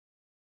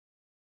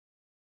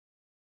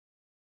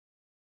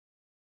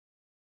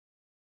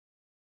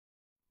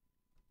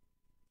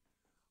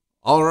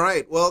All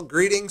right. Well,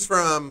 greetings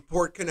from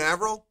Port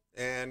Canaveral,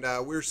 and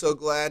we're so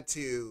glad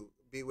to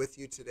be with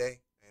you today.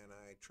 And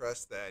I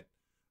trust that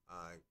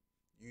uh,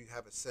 you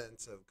have a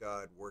sense of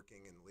God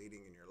working and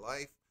leading in your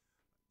life.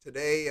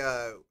 Today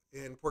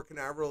in Port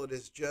Canaveral, it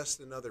is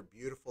just another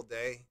beautiful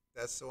day.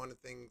 That's one of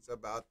the things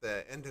about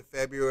the end of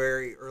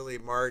February, early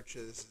March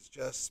is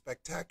just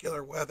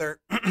spectacular weather.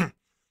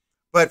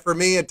 But for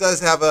me, it does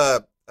have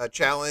a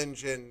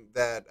challenge in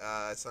that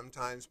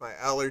sometimes my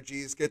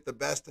allergies get the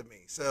best of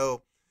me.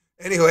 So,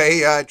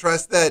 anyway, I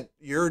trust that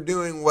you're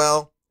doing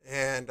well.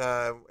 And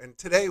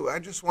today, I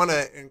just want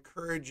to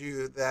encourage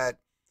you that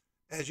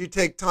as you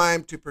take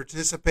time to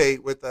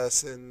participate with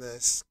us in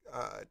this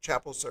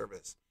chapel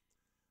service,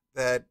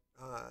 that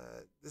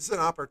this is an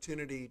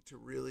opportunity to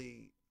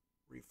really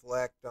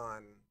reflect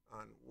on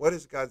what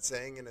is God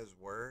saying in His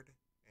Word,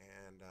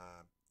 and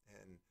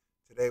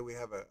today we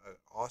have an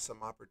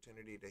awesome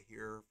opportunity to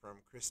hear from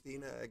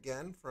Christina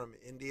again from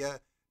India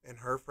and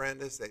her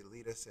friend as they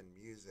lead us in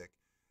music.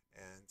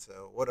 And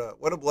so,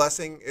 what a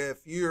blessing!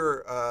 If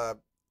you're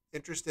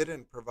interested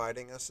in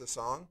providing us a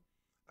song,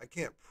 I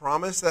can't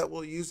promise that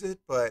we'll use it,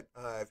 but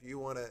if you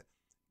want to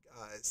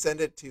send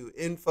it to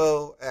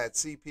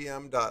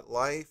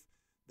info@cpm.life,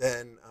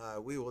 then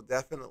we will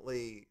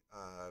definitely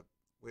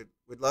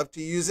we'd love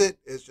to use it.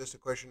 It's just a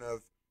question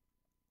of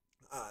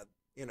uh,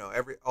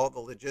 every all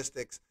the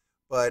logistics,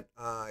 but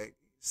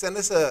send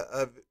us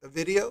a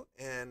video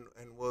and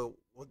we'll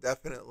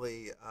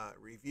definitely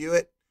review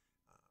it.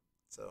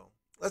 So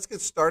let's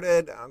get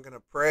started. I'm going to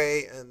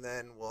pray and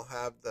then we'll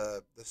have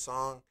the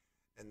song,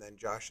 and then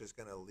Josh is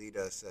going to lead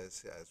us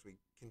as we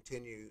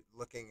continue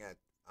looking at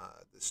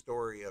the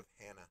story of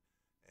Hannah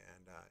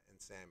and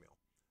Samuel.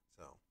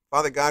 So,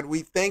 Father God,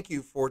 we thank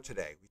you for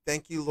today. We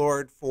thank you,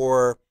 Lord,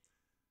 for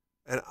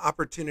an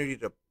opportunity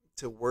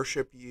to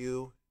worship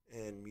you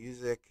in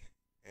music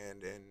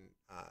and in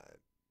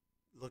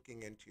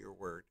looking into your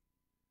word.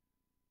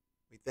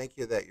 We thank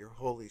you that your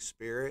Holy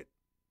Spirit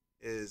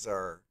is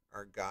our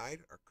guide,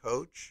 our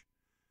coach,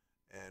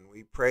 and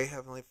we pray,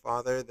 Heavenly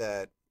Father,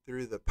 that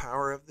through the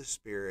power of the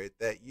Spirit,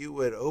 that you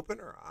would open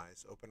our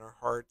eyes, open our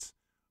hearts,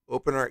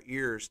 open our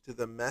ears to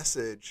the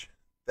message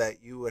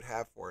that you would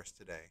have for us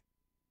today.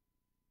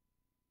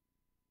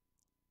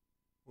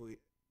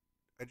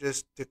 I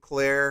just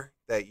declare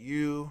that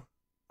you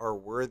are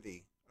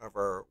worthy of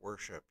our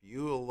worship.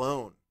 You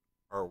alone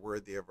are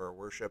worthy of our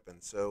worship,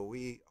 and so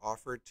we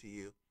offer it to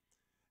you.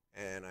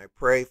 And I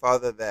pray,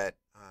 Father, that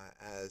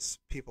as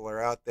people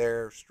are out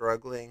there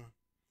struggling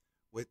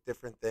with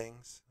different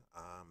things,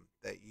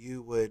 that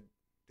you would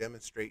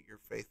demonstrate your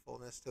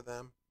faithfulness to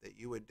them, that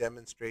you would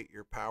demonstrate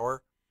your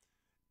power,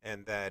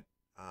 and that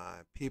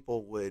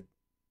people would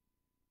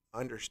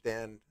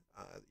understand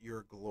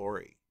your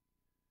glory.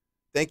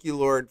 Thank you,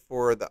 Lord,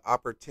 for the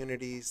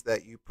opportunities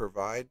that you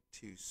provide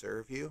to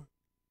serve you.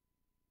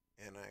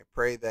 And I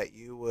pray that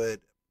you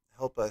would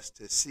help us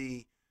to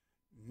see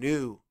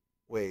new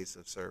ways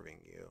of serving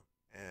you,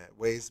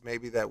 ways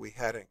maybe that we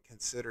hadn't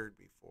considered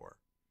before.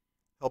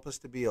 Help us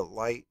to be a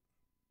light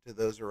to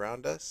those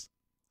around us.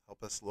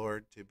 Help us,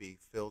 Lord, to be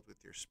filled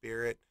with your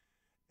Spirit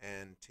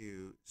and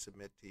to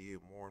submit to you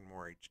more and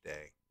more each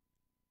day.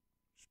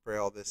 Just pray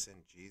all this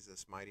in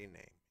Jesus' mighty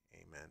name.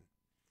 Amen.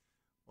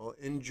 Well,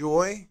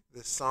 enjoy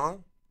this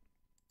song.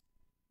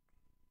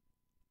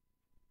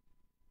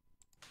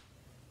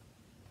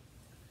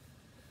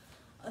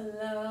 I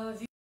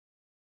love you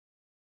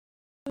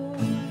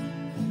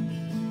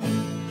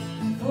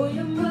for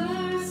your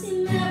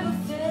mercy never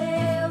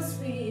fails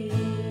me.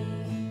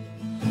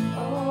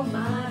 All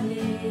my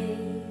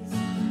days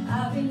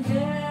I've been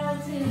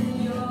held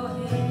in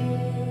your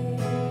hand.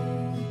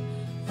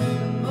 From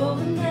the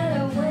moment that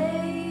I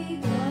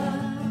wake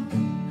up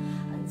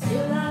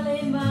until I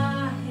lay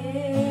my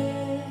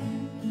head,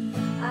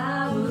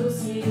 I will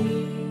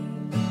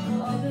sing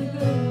of the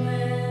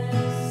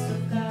goodness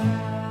of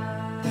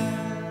God.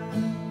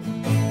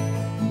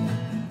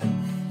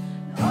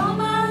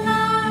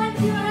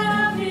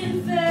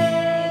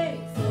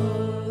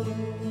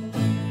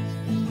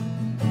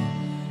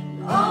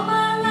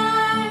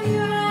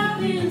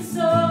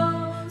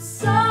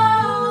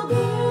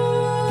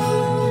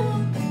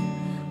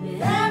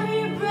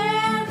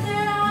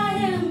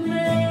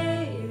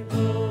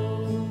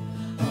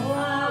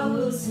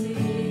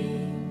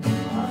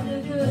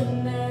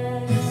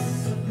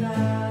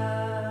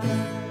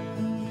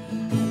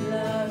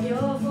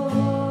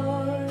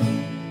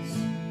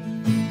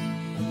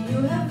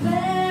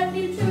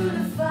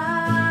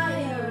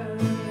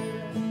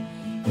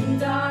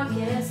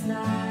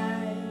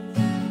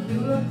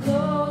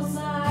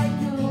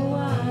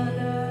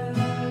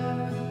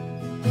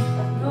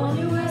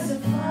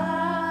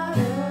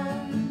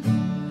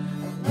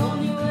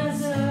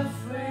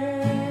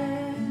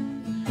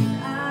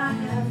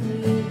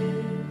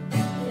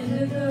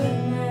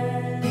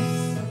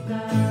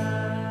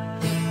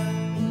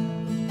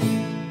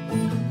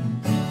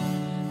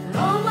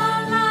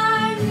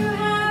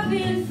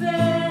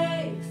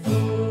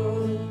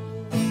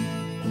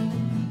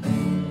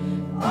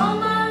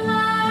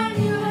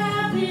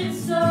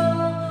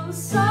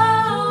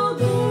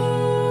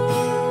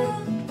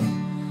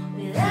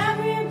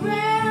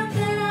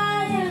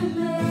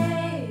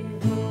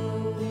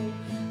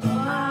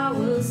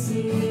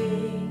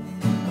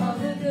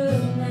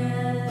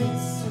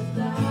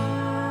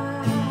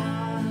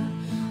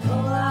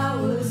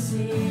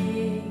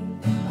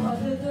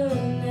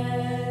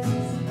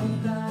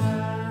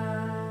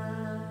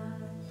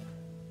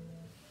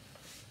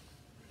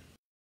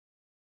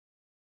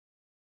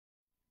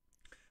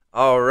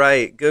 All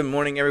right. Good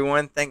morning,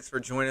 everyone. Thanks for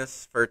joining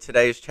us for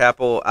today's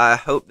chapel. I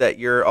hope that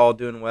you're all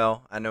doing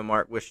well. I know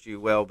Mark wished you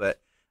well,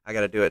 but I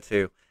got to do it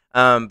too.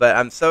 But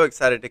I'm so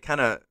excited to kind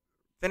of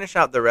finish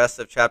out the rest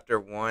of chapter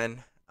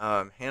one.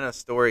 Hannah's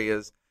story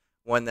is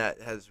one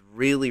that has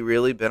really,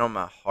 really been on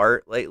my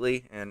heart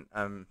lately. And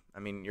I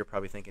mean, you're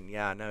probably thinking,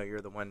 yeah, I know you're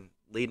the one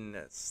leading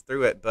us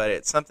through it, but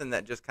it's something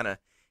that just kind of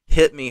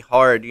hit me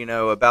hard,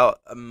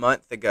 about a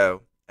month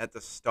ago at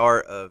the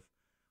start of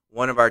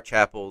one of our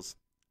chapels.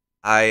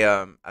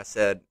 I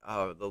said,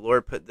 oh, the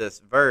Lord put this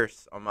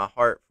verse on my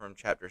heart from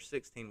chapter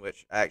 16,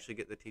 which I actually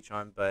get to teach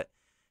on, but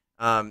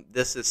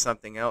this is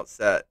something else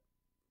that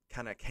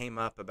kind of came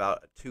up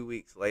about 2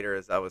 weeks later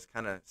as I was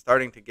kind of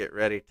starting to get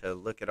ready to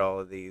look at all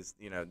of these.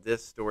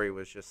 This story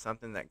was just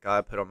something that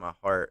God put on my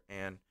heart,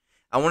 and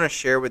I want to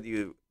share with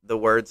you the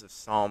words of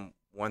Psalm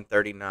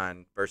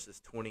 139,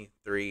 verses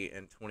 23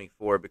 and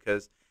 24,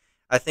 because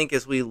I think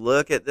as we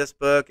look at this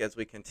book, as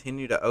we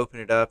continue to open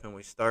it up and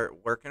we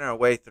start working our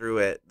way through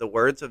it, the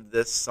words of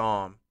this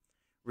psalm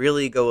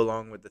really go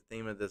along with the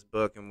theme of this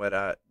book and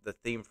the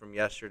theme from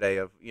yesterday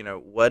of,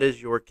 what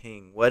is your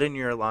king? What in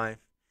your life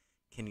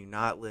can you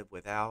not live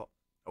without?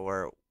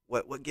 Or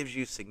what gives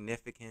you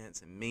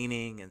significance and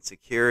meaning and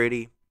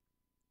security?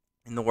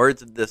 In the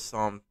words of this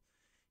psalm,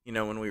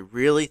 when we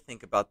really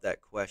think about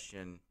that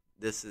question,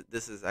 this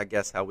is I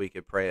guess how we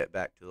could pray it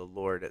back to the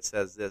Lord. It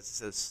says this, it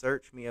says,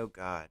 "Search me, O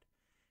God,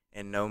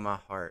 and know my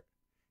heart.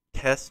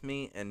 Test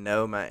me and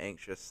know my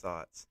anxious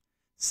thoughts.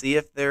 See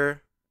if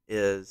there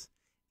is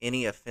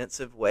any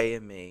offensive way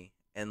in me,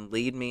 and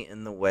lead me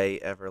in the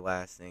way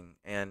everlasting."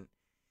 And,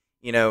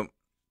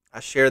 I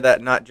share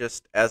that not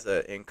just as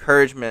an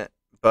encouragement,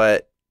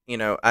 but,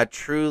 I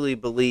truly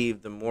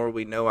believe the more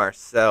we know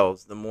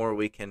ourselves, the more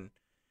we can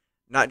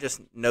not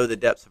just know the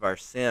depths of our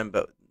sin,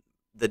 but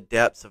the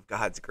depths of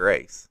God's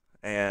grace.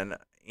 And,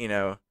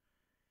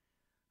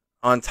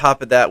 on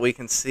top of that, we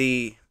can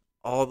see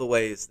all the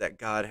ways that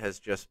God has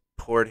just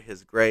poured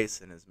his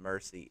grace and his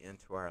mercy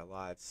into our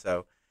lives.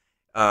 So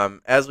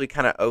as we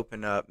kind of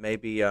open up,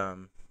 maybe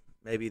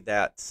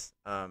that's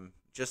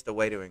just a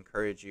way to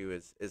encourage you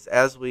is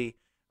as we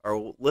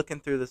are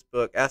looking through this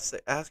book,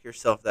 ask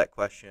yourself that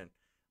question.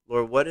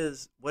 Lord, what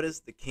is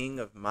the king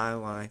of my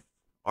life?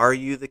 Are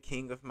you the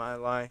king of my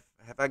life?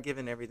 Have I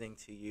given everything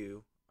to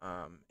you?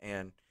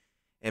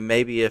 And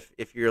maybe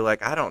if you're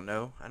like, I don't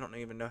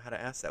even know how to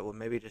ask that, well,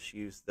 maybe just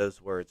use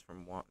those words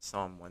from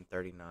Psalm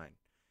 139.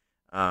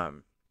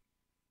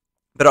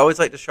 But I always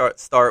like to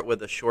start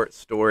with a short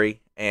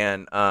story,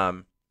 and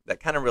that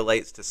kind of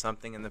relates to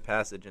something in the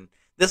passage. And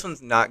this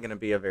one's not going to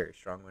be a very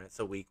strong one. It's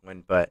a weak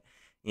one, but,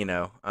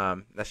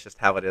 that's just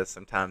how it is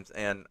sometimes.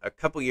 And a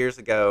couple years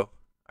ago,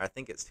 I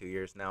think it's 2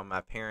 years now,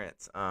 my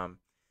parents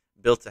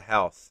built a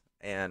house,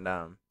 and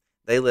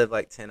they live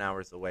like 10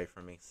 hours away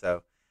from me.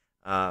 So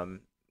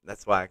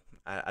that's why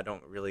I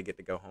don't really get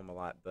to go home a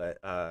lot, but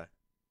I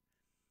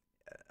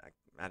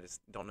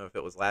just don't know if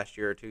it was last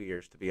year or 2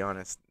 years, to be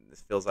honest.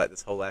 This feels like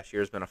this whole last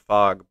year has been a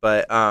fog.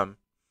 But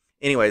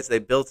anyways, they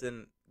built a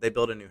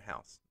new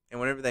house, and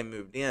whenever they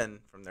moved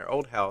in from their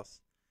old house,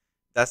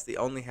 that's the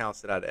only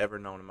house that I'd ever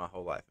known in my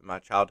whole life, in my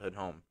childhood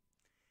home.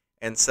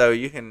 And so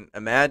you can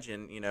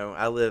imagine,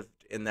 I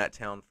lived in that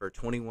town for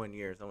 21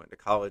 years. I went to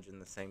college in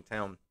the same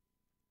town,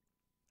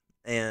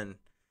 and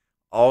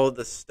all of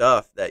the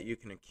stuff that you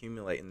can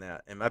accumulate in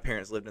that. And my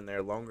parents lived in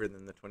there longer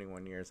than the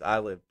 21 years I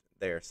lived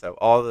there. So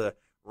all the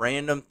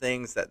random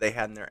things that they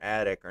had in their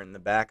attic or in the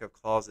back of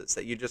closets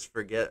that you just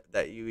forget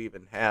that you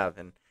even have.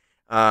 And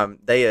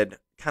they had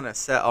kind of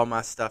set all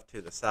my stuff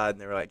to the side,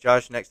 and they were like,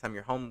 "Josh, next time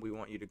you're home, we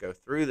want you to go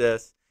through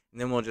this,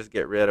 and then we'll just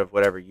get rid of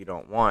whatever you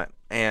don't want."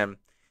 And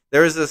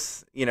there was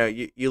this,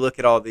 you look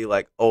at all the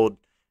like old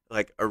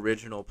like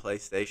original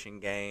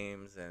PlayStation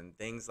games and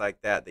things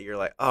like that you're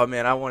like, oh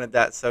man, I wanted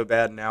that so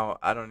bad. Now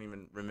I don't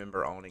even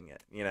remember owning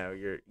it.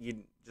 You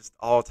just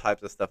all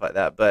types of stuff like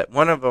that. But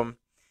one of them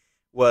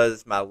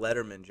was my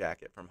Letterman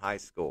jacket from high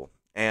school.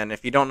 And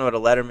if you don't know what a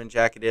Letterman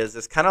jacket is,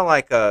 it's kind of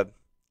like a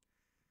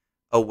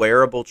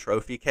wearable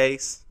trophy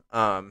case.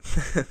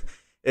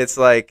 It's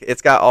like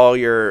it's got all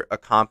your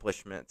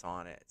accomplishments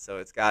on it. So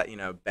it's got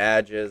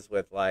badges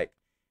with like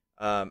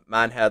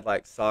mine had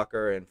like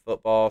soccer and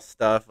football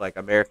stuff, like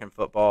American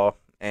football,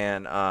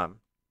 and all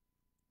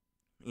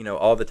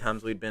the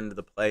times we'd been to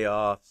the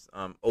playoffs,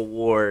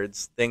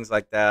 awards, things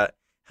like that.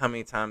 How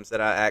many times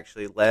that I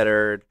actually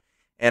lettered,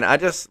 and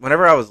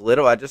whenever I was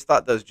little, I just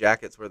thought those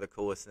jackets were the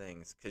coolest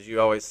things because you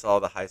always saw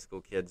the high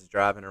school kids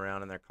driving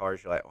around in their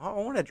cars. You're like, oh,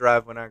 I want to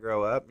drive when I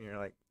grow up, and you're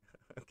like,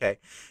 okay.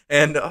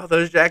 And oh,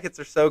 those jackets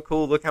are so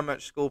cool. Look how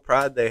much school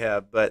pride they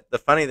have. But the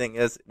funny thing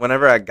is,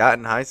 whenever I got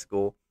in high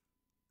school,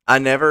 I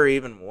never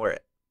even wore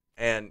it.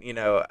 And,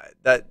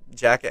 that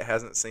jacket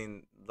hasn't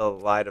seen the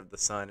light of the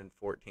sun in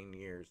 14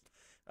 years.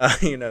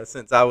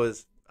 Since I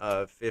was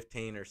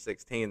 15 or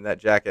 16, that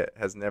jacket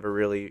has never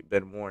really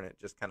been worn. It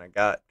just kind of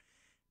got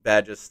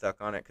badges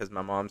stuck on it because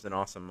my mom's an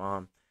awesome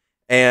mom.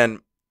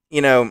 And,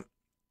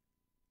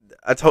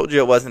 I told you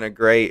it wasn't a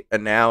great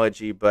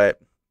analogy,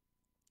 but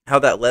how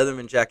that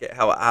Leatherman jacket,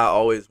 how I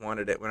always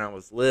wanted it when I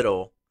was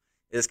little,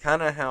 is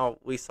kind of how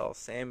we saw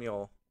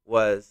Samuel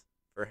was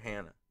for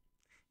Hannah.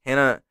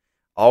 Hannah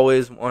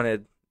always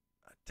wanted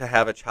to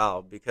have a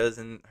child because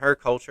in her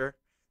culture,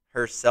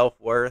 her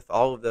self-worth,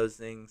 all of those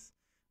things,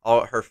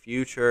 all her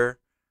future,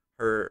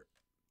 her,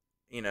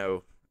 you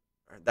know,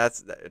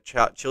 that's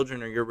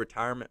children are your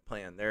retirement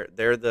plan.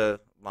 They're the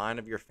line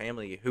of your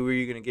family. Who are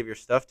you going to give your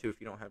stuff to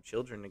if you don't have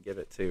children to give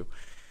it to?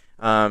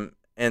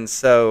 And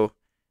so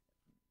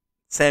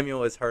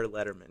Samuel is her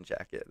Letterman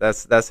jacket.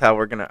 That's how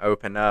we're going to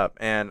open up.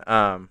 And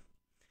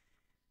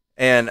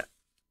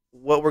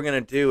what we're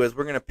going to do is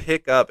we're going to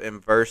pick up in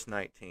verse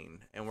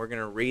 19, and we're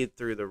going to read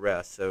through the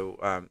rest.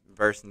 So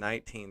verse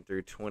 19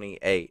 through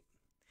 28.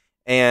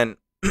 And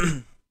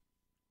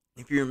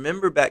if you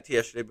remember back to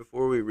yesterday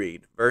before we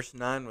read, verse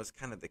 9 was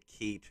kind of the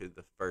key to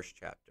the first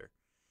chapter.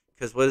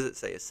 Because what does it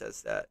say? It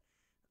says that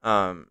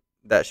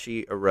that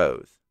she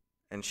arose,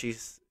 and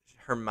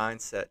her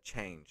mindset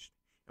changed.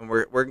 And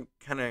we're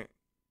kind of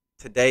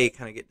today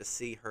get to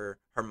see her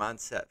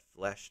mindset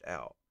fleshed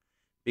out.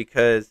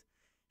 Because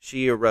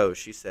she arose.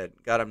 She said,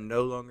 God, I'm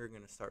no longer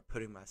going to start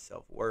putting my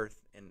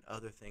self-worth in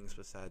other things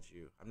besides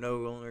you. I'm no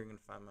longer going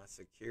to find my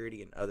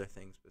security in other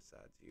things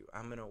besides you.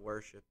 I'm going to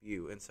worship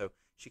you. And so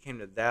she came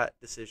to that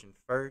decision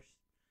first.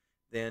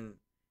 Then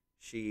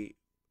she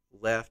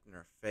left and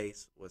her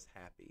face was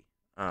happy.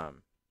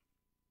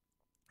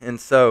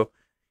 And so,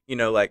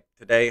 like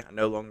today, I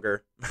no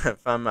longer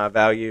find my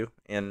value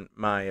in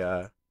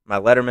my my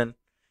Letterman.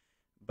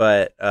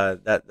 But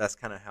that's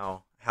kind of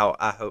how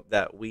I hope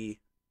that we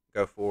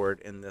go forward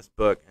in this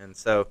book. And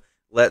so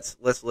let's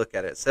look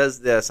at it. It says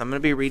this. I'm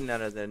going to be reading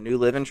out of the New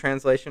Living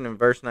Translation. In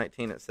verse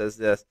 19 it says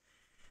this: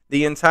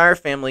 the entire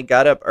family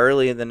got up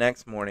early the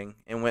next morning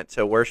and went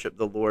to worship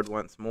the Lord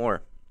once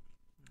more.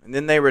 And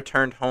then they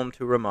returned home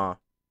to Ramah.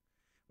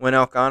 When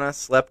Elkanah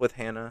slept with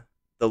Hannah,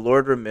 the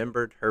Lord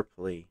remembered her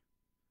plea.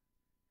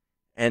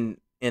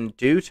 And in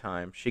due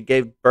time she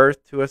gave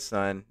birth to a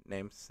son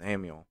named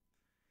Samuel.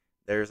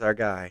 There's our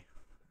guy.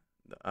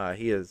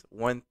 He is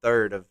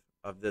 1/3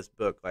 of this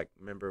book, like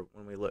remember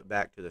when we look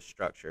back to the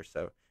structure.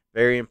 So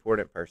very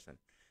important person.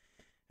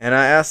 And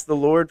I asked the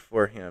Lord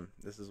for him.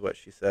 This is what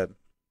she said.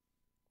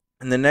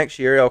 And the next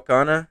year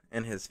Elkanah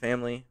and his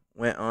family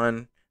went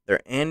on their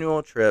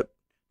annual trip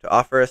to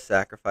offer a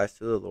sacrifice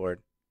to the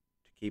Lord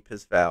to keep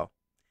his vow.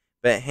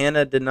 But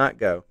Hannah did not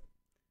go.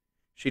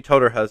 She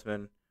told her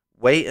husband,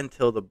 wait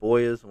until the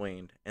boy is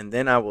weaned, and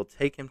then I will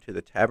take him to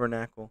the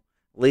tabernacle,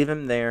 leave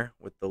him there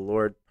with the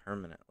Lord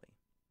permanently.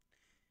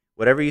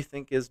 Whatever you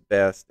think is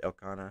best,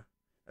 Elkanah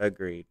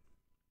agreed.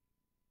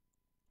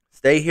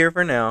 Stay here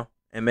for now,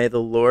 and may the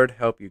Lord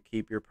help you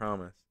keep your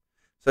promise.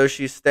 So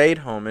she stayed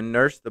home and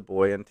nursed the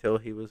boy until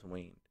he was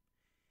weaned.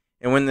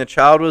 And when the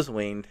child was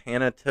weaned,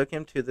 Hannah took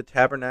him to the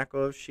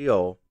tabernacle of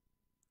Sheol,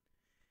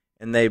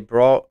 and they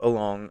brought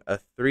along a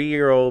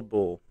 3-year-old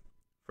bull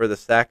for the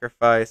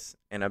sacrifice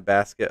and a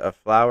basket of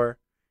flour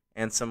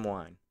and some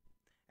wine.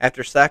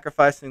 After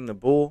sacrificing the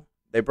bull,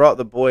 they brought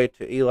the boy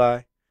to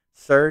Eli.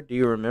 Sir, do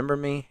you remember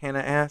me? Hannah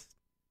asked.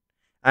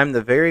 I am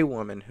the very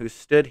woman who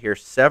stood here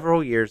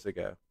several years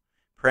ago,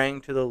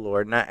 praying to the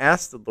Lord, and I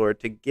asked the Lord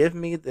to give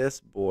me this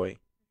boy,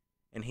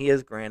 and he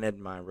has granted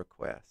my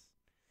request.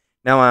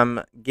 Now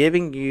I'm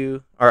giving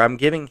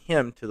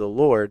him to the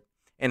Lord,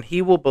 and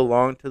he will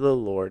belong to the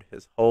Lord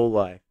his whole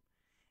life.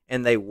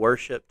 And they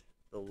worshipped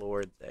the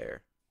Lord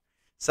there.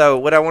 So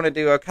what I want to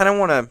do, I kind of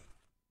want to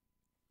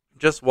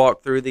just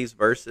walk through these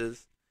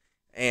verses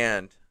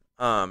and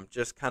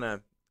just kind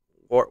of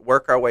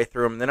work our way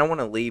through them. And then I want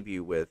to leave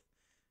you with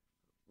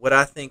what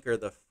I think are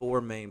the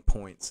 4 main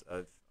points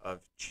of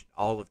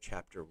all of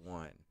chapter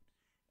 1,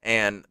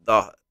 and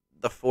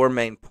the 4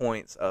 main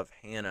points of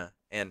Hannah.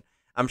 And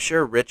I'm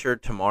sure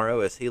Richard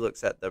tomorrow, as he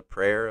looks at the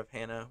prayer of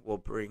Hannah, will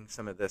bring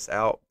some of this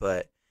out.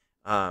 But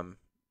I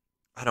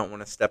don't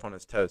want to step on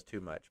his toes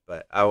too much.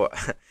 But I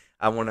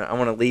want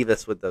to leave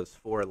us with those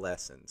 4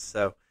 lessons.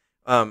 So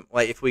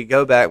like if we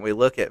go back and we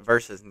look at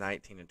verses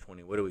 19 and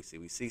 20, what do we see?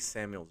 We see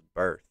Samuel's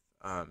birth.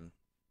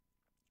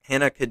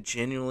 Hannah could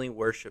genuinely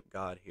worship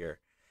God here.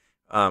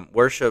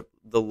 Worship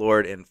the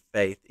Lord in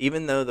faith,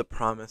 even though the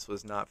promise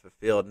was not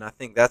fulfilled. And I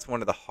think that's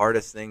one of the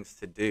hardest things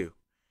to do.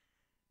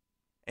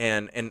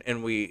 And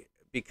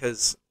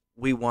because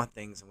we want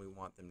things and we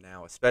want them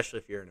now, especially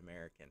if you're an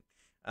American.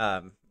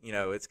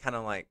 It's kind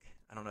of like,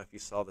 I don't know if you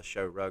saw the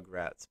show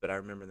Rugrats, but I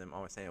remember them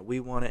always saying, we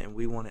want it and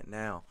we want it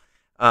now.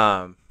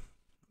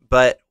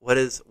 But what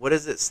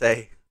does it say?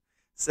 It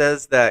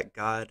says that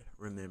God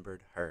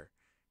remembered her.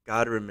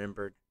 God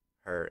remembered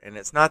her. And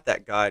it's not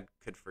that God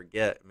could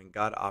forget. I mean,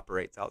 God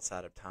operates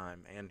outside of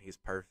time, and he's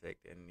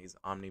perfect, and he's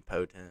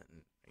omnipotent,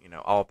 and,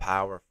 all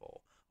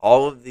powerful.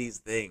 All of these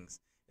things.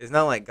 It's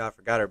not like God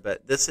forgot her,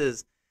 but this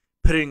is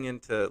putting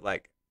into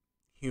like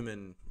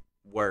human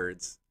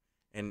words,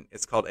 and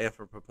it's called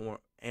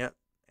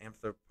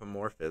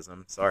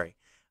anthropomorphism.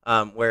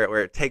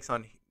 Where it takes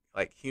on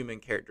like human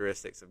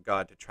characteristics of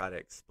God to try to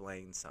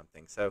explain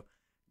something. So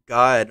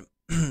God,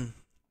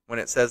 when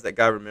it says that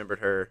God remembered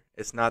her,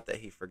 it's not that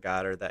he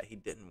forgot her, that he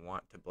didn't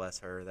want to bless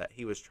her, that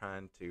he was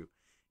trying to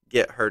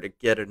get her to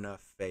get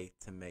enough faith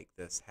to make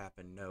this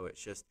happen. No,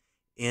 it's just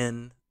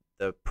in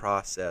the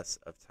process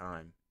of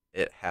time,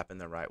 it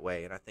happened the right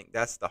way. And I think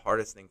that's the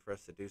hardest thing for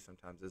us to do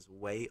sometimes, is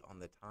wait on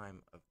the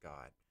time of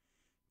God.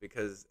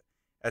 Because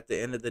at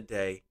the end of the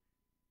day,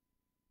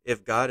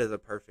 if God is a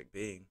perfect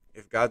being,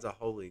 if God's a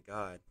holy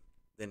God,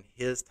 then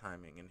his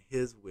timing and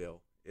his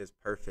will is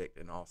perfect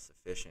and all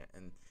sufficient.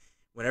 And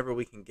whenever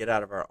we can get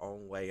out of our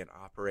own way and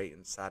operate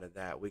inside of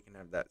that, we can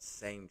have that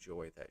same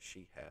joy that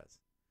she has.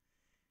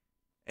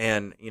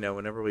 And,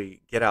 whenever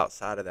we get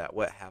outside of that,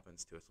 what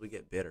happens to us? We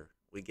get bitter.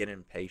 We get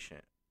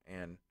impatient.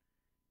 And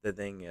the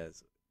thing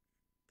is,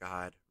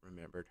 God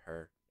remembered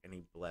her and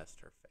he blessed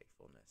her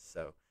faithfulness.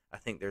 So I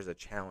think there's a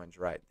challenge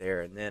right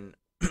there. And then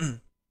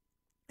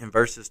in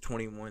verses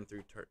 21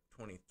 through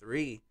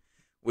 23,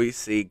 we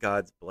see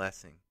God's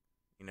blessing.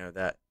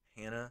 That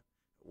Hannah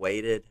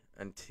waited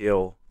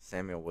until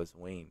Samuel was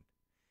weaned.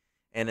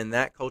 And in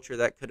that culture,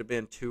 that could have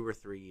been 2 or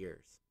 3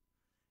 years.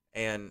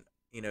 And,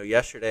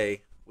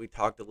 yesterday we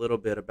talked a little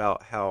bit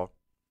about how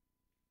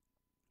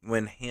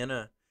when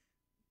Hannah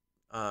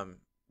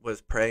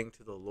was praying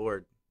to the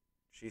Lord,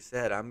 she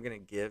said, I'm going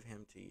to give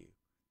him to you.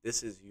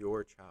 This is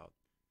your child.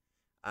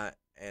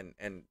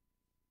 And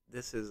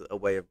this is a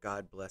way of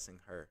God blessing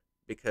her,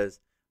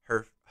 because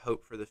her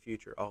hope for the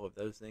future, all of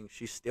those things,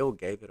 she still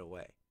gave it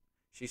away.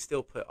 She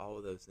still put all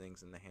of those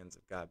things in the hands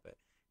of God, but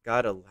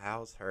God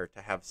allows her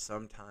to have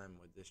some time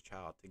with this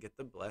child, to get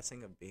the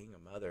blessing of being a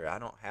mother. I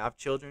don't have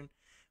children,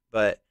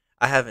 but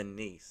I have a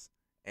niece,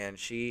 and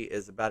she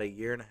is about 1.5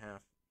 years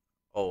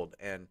old,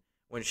 and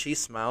when she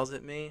smiles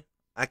at me,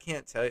 I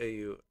can't tell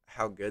you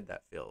how good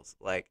that feels.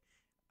 Like,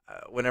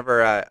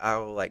 whenever I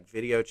will like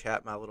video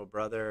chat my little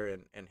brother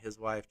and his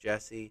wife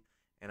Jessie,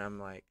 and I'm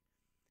like,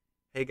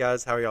 hey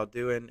guys, how are y'all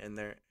doing? And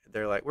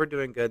they're like, we're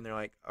doing good. And they're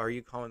like, are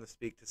you calling to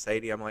speak to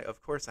Sadie? I'm like,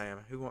 of course I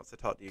am. Who wants to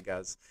talk to you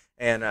guys?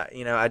 And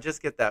I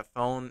just get that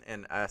phone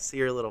and I see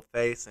her little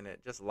face and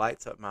it just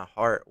lights up my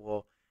heart.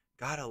 Well,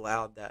 God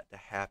allowed that to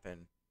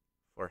happen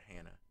for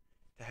Hannah,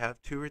 to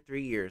have 2 or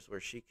 3 years where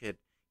she could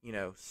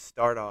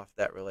start off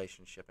that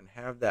relationship and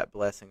have that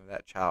blessing of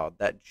that child,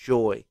 that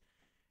joy,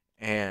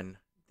 and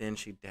then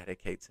she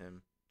dedicates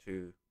him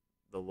to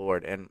the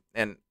Lord.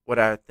 And what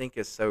I think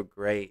is so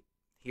great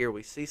here,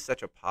 we see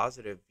such a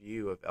positive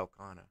view of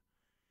Elkanah.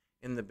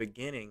 In the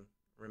beginning,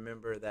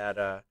 remember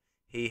that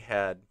he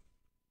had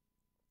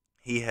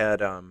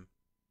kind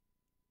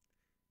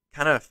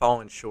of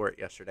fallen short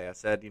yesterday. I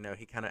said,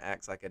 he kind of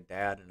acts like a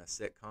dad in a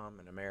sitcom,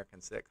 an American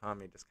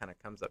sitcom. He just kind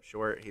of comes up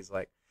short. He's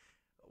like,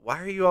 why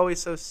are you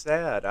always so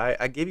sad?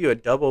 I give you a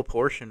double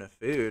portion of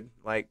food,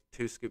 like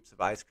 2 scoops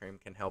of ice cream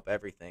can help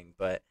everything.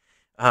 But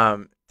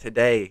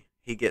today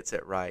he gets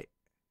it right.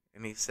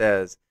 And he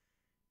says,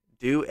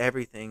 do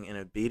everything in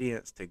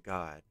obedience to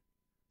God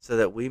so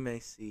that we may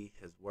see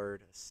his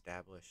word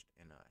established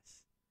in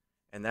us.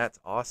 And that's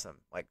awesome.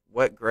 Like,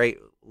 what great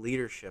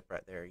leadership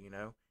right there,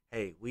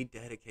 Hey, we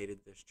dedicated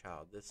this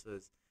child. This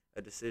was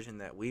a decision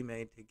that we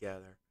made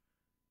together.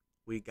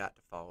 We got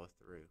to follow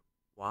through.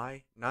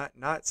 Why?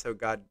 Not so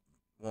God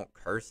won't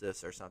curse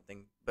us or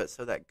something, but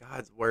so that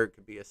God's word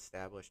could be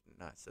established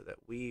in us, so that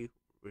we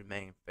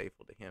remain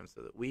faithful to him,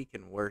 so that we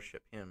can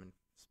worship him in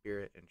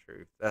spirit and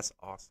truth. That's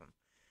awesome.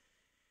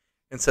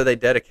 And so they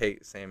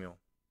dedicate Samuel,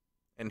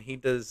 and he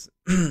does.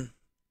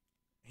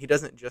 He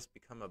doesn't just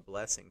become a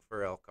blessing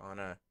for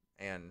Elkanah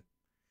and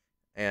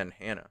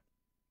Hannah.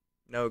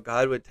 No,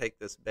 God would take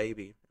this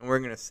baby, and we're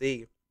going to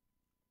see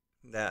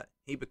that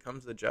he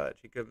becomes the judge.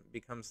 He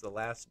becomes the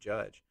last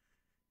judge.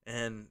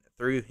 And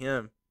through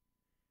him,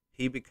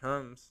 he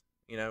becomes,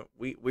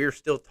 we're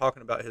still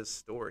talking about his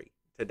story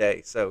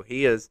today. So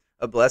he is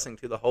a blessing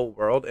to the whole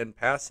world, and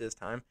past his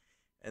time,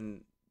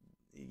 and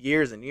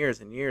years and years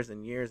and years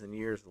and years and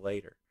years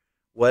later.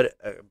 What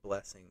a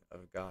blessing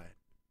of God.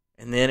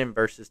 And then in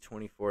verses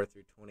 24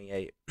 through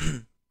 28,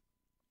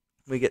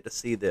 we get to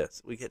see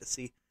this. We get to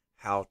see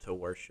how to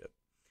worship.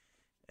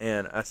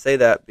 And I say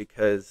that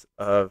because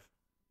of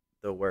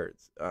the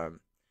words.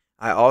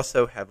 I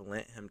also have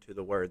lent him to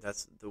the word.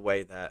 That's the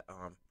way that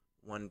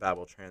one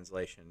Bible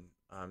translation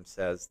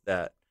says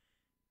that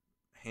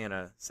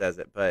Hannah says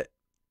it, but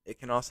it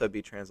can also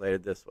be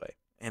translated this way.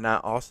 And I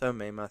also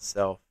made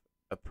myself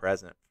a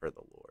present for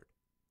the Lord.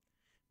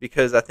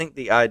 Because I think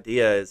the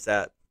idea is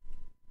that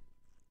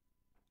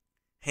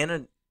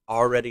Hannah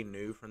already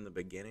knew from the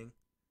beginning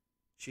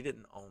she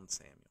didn't own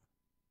Samuel.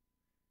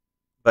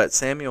 But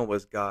Samuel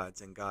was God's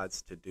and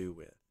God's to do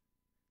with.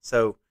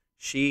 So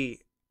she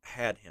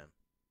had him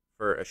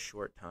for a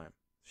short time.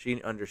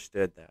 She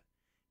understood that.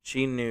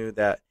 She knew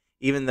that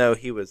even though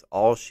he was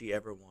all she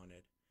ever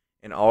wanted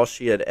and all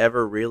she had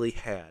ever really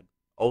had,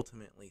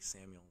 ultimately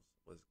Samuel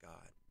was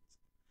God.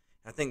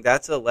 I think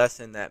that's a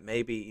lesson that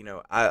maybe,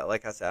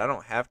 like I said, I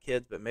don't have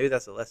kids, but maybe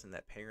that's a lesson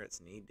that parents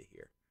need to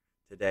hear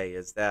today,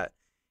 is that,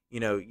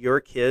 your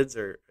kids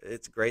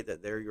it's great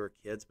that they're your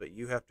kids, but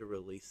you have to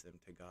release them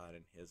to God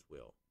and his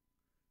will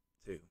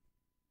too.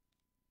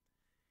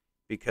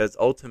 because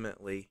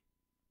ultimately,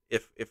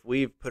 if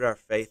we've put our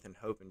faith and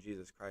hope in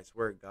Jesus Christ,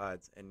 we're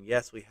God's. And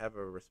yes, we have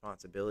a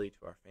responsibility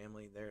to our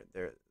family.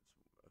 They're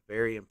a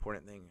very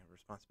important thing, a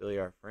responsibility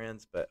to our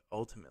friends, but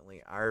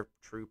ultimately our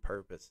true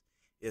purpose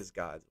is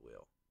God's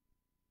will.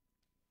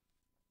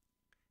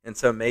 And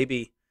so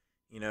maybe,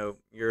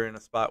 you're in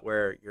a spot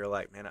where you're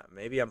like, man,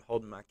 maybe I'm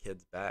holding my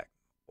kids back,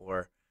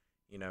 or,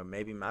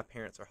 maybe my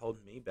parents are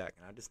holding me back,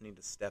 and I just need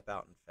to step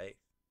out in faith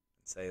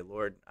and say,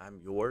 Lord,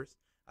 I'm yours.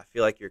 I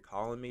feel like you're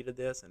calling me to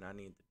this, and I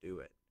need to do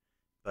it.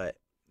 But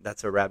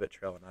that's a rabbit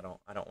trail, and I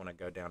don't want to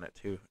go down it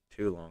too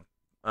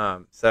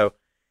long. So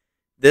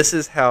this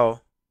is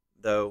how,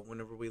 though,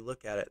 whenever we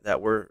look at it,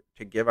 that we're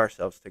to give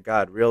ourselves to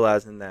God,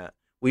 realizing that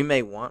we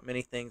may want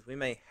many things, we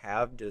may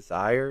have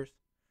desires,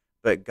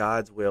 but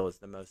God's will is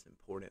the most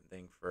important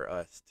thing for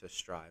us to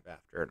strive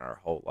after in our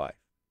whole life.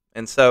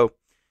 And so,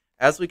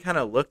 as we kind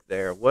of look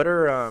there, what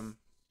are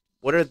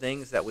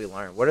things that we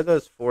learn? What are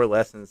those 4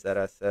 lessons that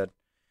I said,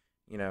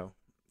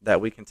 that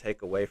we can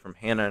take away from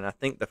Hannah? And I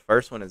think the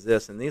first one is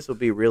this, and these will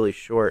be really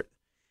short.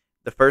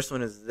 The first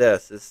one is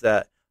this, is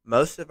that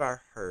most of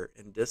our hurt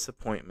and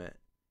disappointment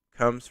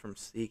comes from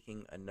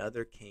seeking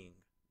another king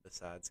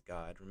besides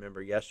God.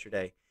 Remember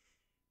yesterday,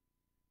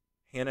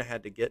 Hannah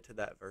had to get to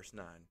that verse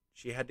 9.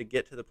 She had to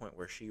get to the point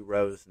where she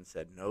rose and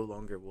said, no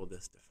longer will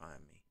this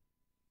define me.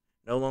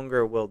 No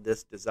longer will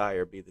this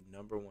desire be the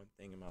number one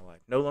thing in my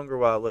life. No longer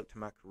will I look to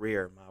my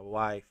career, my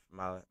wife,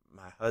 my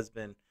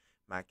husband,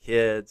 my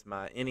kids,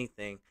 my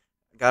anything.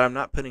 God, I'm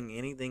not putting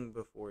anything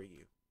before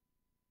you.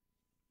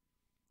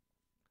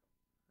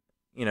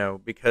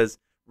 Because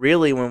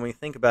really when we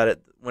think about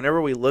it, whenever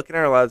we look at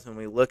our lives and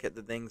we look at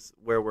the things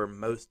where we're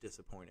most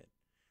disappointed,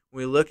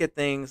 we look at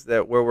things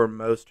where we're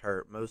most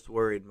hurt, most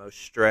worried, most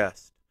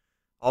stressed,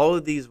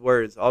 all these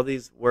words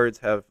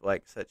have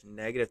like such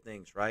negative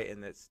things, right?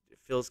 And it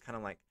feels kind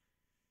of like,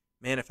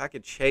 man, if I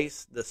could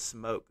chase the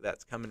smoke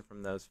that's coming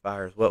from those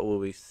fires, what will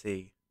we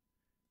see?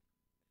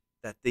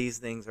 That these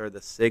things are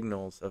the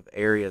signals of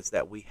areas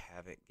that we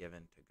haven't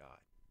given to God.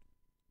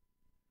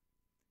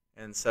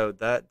 And so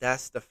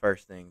that's the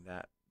first thing,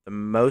 that the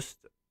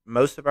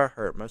most of our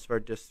hurt, most of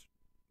our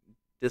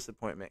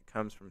disappointment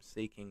comes from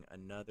seeking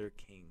another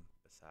king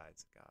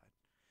besides God.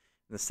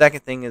 And the second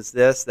thing is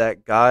this,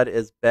 that God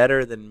is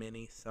better than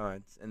many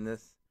sons, and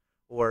this,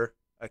 or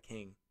a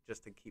king,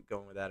 just to keep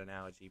going with that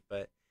analogy.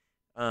 But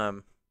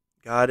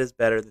God is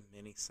better than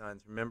many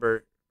sons.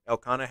 Remember,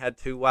 Elkanah had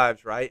 2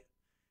 wives, right?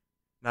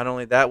 Not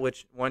only that,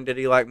 which one did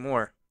he like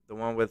more? The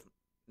one with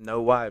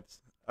no wives,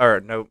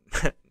 or no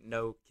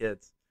no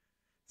kids.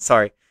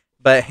 Sorry.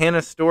 But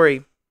Hannah's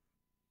story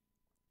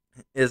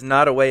is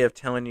not a way of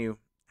telling you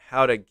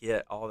how to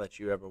get all that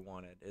you ever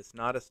wanted. It's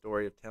not a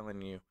story of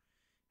telling you,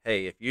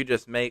 hey, if you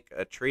just make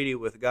a treaty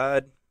with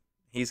God,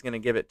 he's going to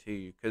give it to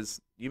you, because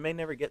you may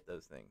never get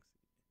those things.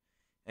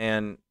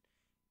 And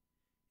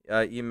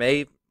you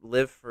may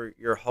live for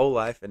your whole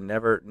life and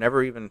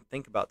never even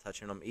think about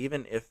touching them,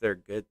 even if they're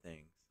good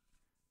things.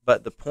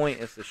 But the point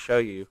is to show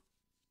you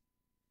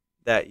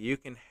that you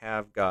can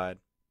have God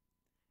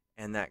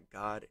and that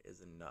God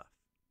is enough.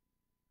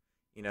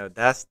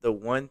 That's the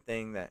one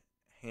thing that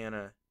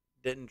Hannah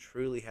didn't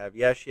truly have.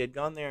 Yeah, she had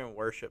gone there and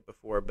worshiped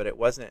before, but it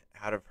wasn't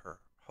out of her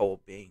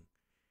whole being.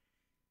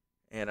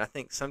 And I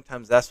think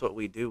sometimes that's what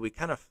we do. We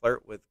kind of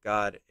flirt with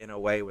God in a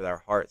way with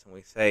our hearts, and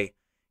we say,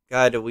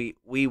 God, we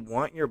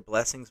want your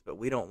blessings, but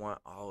we don't want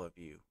all of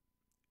you.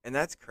 And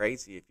that's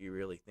crazy if you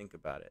really think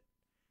about it.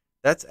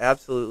 That's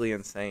absolutely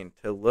insane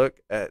to look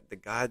at the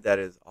God that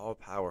is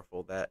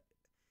all-powerful,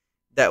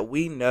 that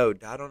we know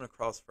died on a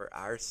cross for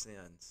our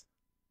sins,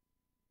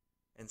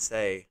 and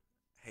say,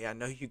 hey, I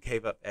know you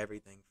gave up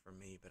everything for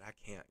me, but I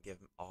can't give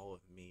all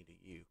of me to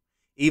you.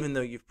 Even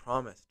though you've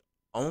promised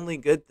only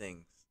good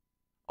things,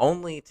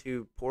 only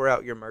to pour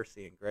out your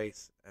mercy and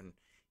grace. And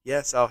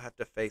yes, I'll have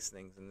to face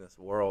things in this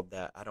world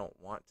that I don't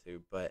want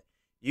to, but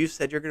you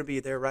said you're going to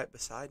be there right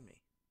beside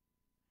me.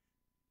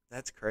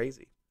 That's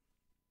crazy.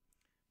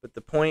 But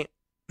the point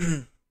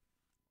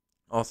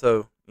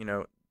also,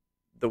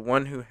 the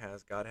one who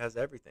has God has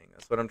everything.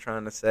 That's what I'm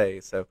trying to say.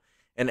 So,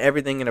 and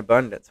everything in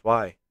abundance.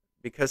 Why?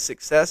 Because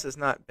success is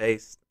not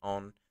based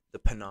on the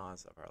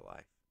panaz of our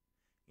life.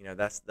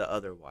 That's the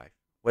other wife.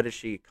 What does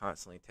she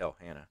constantly tell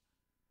Hannah?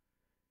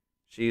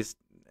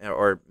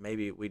 Or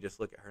maybe we just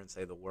look at her and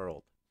say the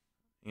world,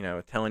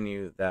 telling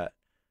you that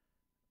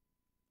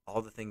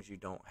all the things you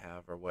don't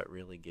have are what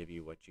really give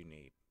you what you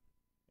need.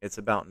 It's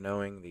about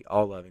knowing the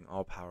all-loving,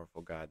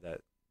 all-powerful God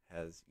that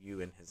has you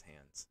in his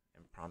hands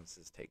and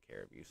promises to take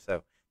care of you.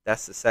 So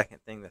that's the second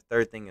thing. The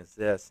third thing is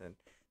this, and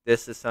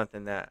this is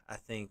something that I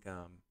think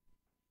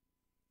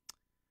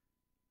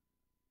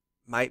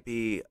might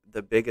be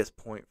the biggest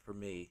point for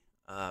me,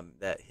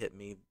 that hit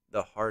me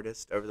the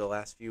hardest over the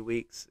last few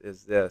weeks,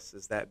 is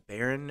that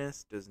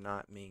barrenness does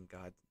not mean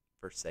God's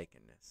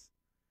forsakenness.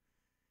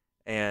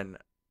 And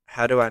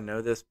how do I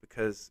know this?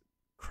 Because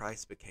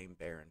Christ became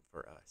barren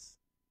for us.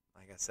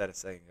 Like I said a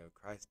second ago,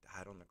 Christ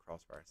died on the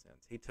cross for our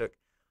sins. He took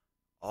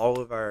all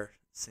of our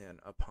sin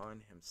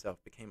upon himself,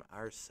 became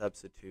our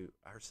substitute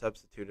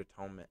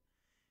atonement,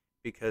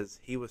 because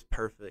he was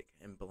perfect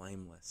and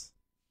blameless.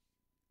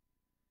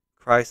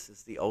 Christ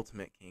is the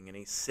ultimate king, and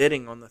he's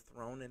sitting on the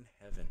throne in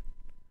heaven,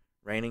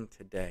 reigning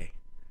today.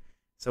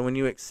 So when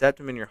you accept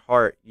him in your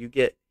heart, you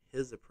get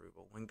his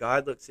approval. When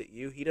God looks at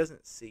you, he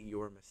doesn't see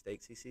your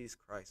mistakes. He sees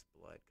Christ's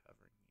blood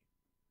covering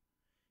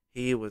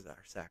you. He was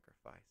our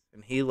sacrifice,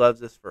 and he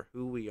loves us for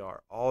who we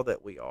are, all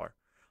that we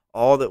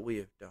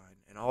have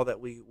done, and all that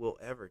we will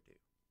ever do.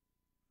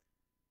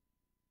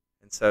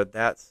 And so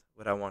that's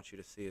what I want you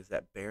to see, is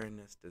that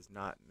barrenness does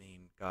not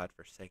mean God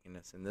forsaking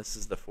us. And this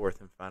is the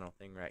fourth and final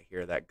thing right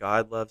here, that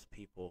God loves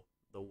people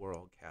the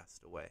world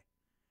cast away.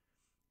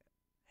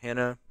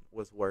 Hannah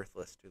was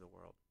worthless to the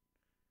world.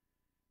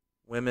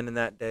 Women in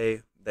that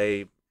day,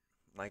 they,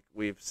 like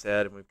we've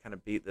said, and we've kind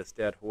of beat this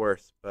dead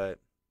horse, but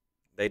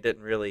they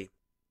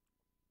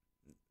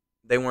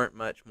weren't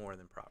much more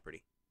than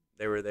property.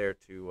 They were there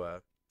to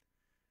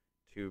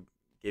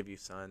give you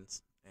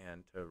sons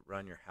and to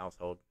run your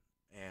household.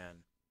 And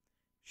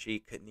she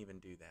couldn't even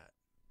do that.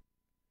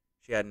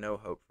 She had no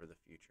hope for the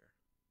future.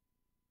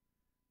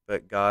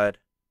 But God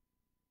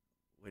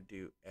would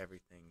do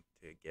everything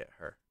to get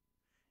her.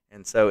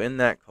 And so in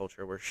that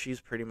culture where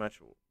she's pretty much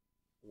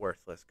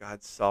worthless,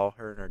 God saw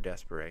her in her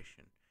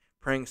desperation,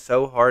 praying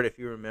so hard. If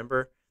you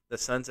remember, the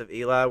sons of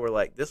Eli were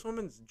like, this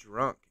woman's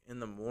drunk in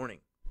the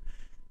morning.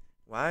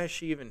 Why is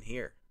she even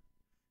here?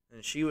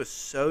 And she was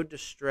so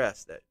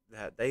distressed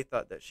that they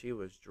thought that she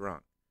was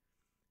drunk.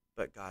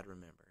 But God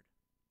remembered.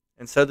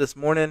 And so this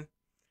morning,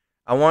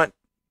 I want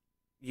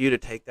you to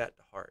take that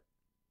to heart,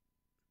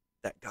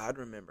 that God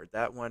remembered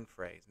that one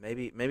phrase.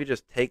 Maybe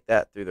just take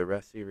that through the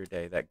rest of your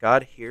day, that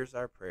God hears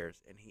our prayers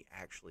and he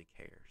actually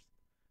cares.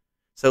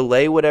 So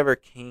lay whatever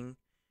king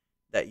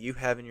that you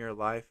have in your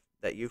life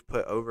that you've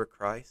put over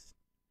Christ,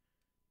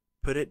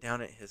 put it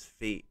down at his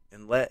feet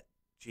and let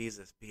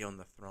Jesus be on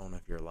the throne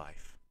of your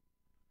life.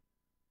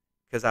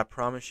 Because I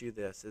promise you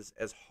this,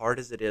 as hard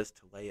as it is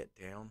to lay it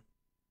down,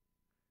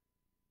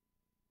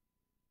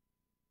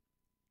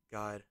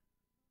 God,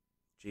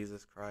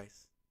 Jesus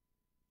Christ,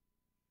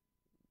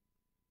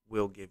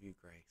 will give you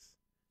grace.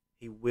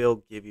 He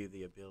will give you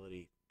the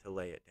ability to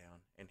lay it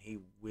down, and he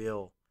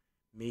will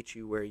meet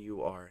you where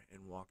you are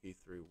and walk you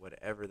through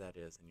whatever that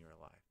is in your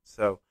life.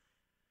 So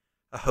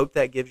I hope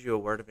that gives you a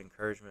word of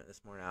encouragement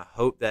this morning. I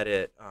hope that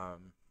it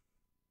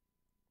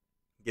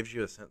gives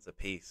you a sense of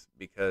peace,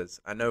 because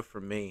I know for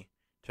me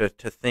to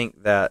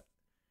think that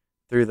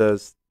through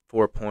those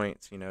 4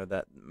 points,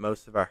 that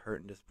most of our hurt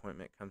and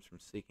disappointment comes from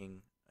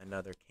seeking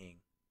another king,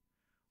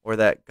 or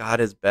that God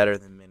is better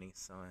than many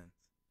sons,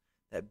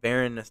 that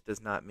barrenness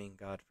does not mean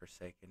God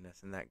forsaken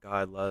us, and that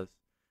God loves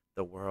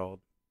the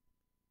world,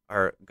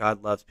 or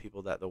God loves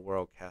people that the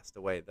world cast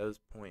away. Those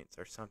points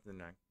are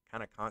something I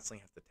kind of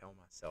constantly have to tell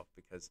myself,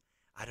 because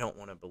I don't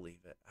want to believe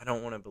it. I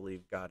don't want to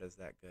believe God is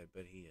that good,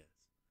 but he is.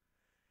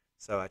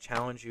 So I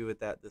challenge you with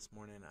that this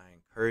morning. I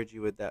encourage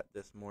you with that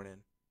this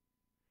morning.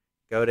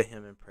 Go to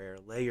him in prayer.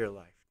 Lay your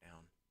life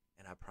down,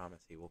 and I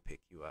promise he will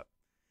pick you up.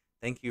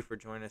 Thank you for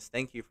joining us.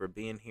 Thank you for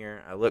being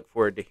here. I look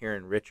forward to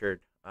hearing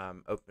Richard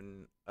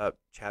open up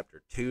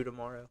chapter 2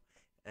 tomorrow,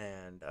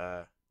 and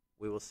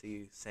we will see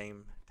you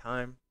same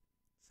time,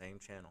 same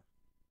channel.